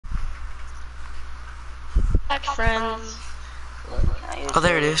friends. Oh,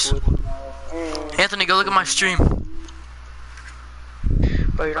 there it is. Anthony, go look at my stream.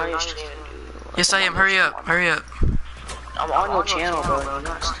 Bro, you're not even streaming, dude. Yes, I am. Hurry up. Hurry up. I'm on your channel, bro. You're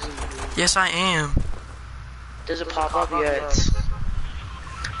not streaming. Yes, I am. Doesn't pop up yet.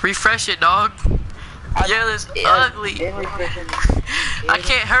 Refresh it, dog. Yeah, this ugly. I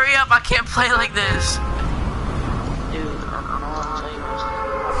can't. Hurry up. I can't play like this. Dude, I'm not telling you.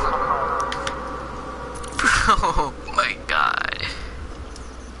 Oh my god.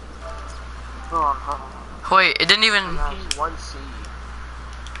 Wait, it didn't even.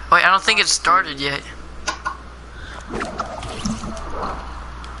 Wait, I don't think it started yet.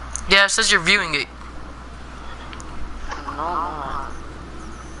 Yeah, it says you're viewing it. No.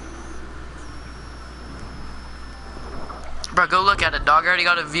 Bro, go look at it, dog. I already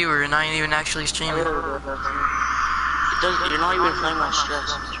got a viewer and I ain't even actually streaming. It doesn't, you're not even playing my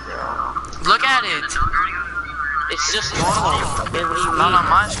stress. Look at it. It's just normal. Not on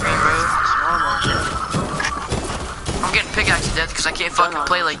my screen, bro. It's normal. I'm getting pickaxe to death because I can't fucking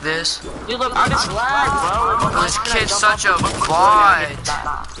play like this. Dude, look, I just lag, bro. This kid's such a bot.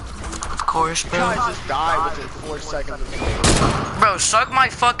 Of course, bro. Just die within 4 seconds. Bro, suck my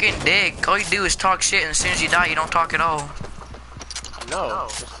fucking dick. All you do is talk shit, and as soon as you die, you don't talk at all. No,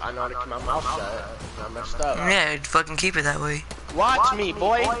 just, I know how to keep my mouth shut. I messed up. Yeah, fucking keep it that way. Watch me,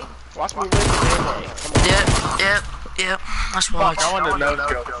 boy. Watch me win the game. Yep. Let's watch. Fuck, I want to know.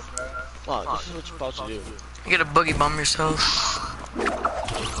 Look, this is what you're supposed to do. You gotta boogie bomb yourself.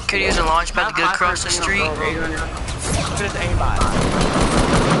 Could use a launch pad to get across the street. Put his aimbot.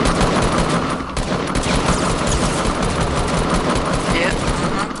 Yep.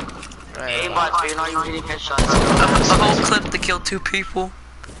 Aimbot, but you're not even getting headshots. A whole clip to kill 2 people.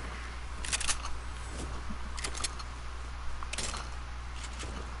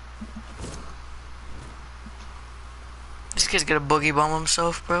 This kid's gonna boogie bomb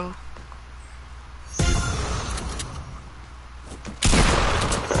himself, bro.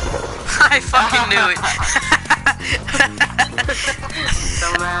 I fucking knew it.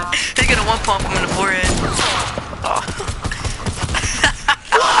 He's gonna one pump him in the forehead. Oh.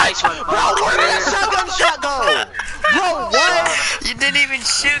 Bro, where did the shotgun shot go? Bro, what? You didn't even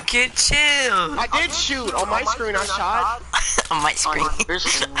shoot, kid. Chill. I did shoot. On my screen, I shot. On my screen.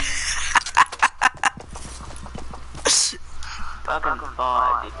 Fucking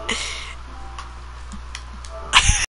god, dude.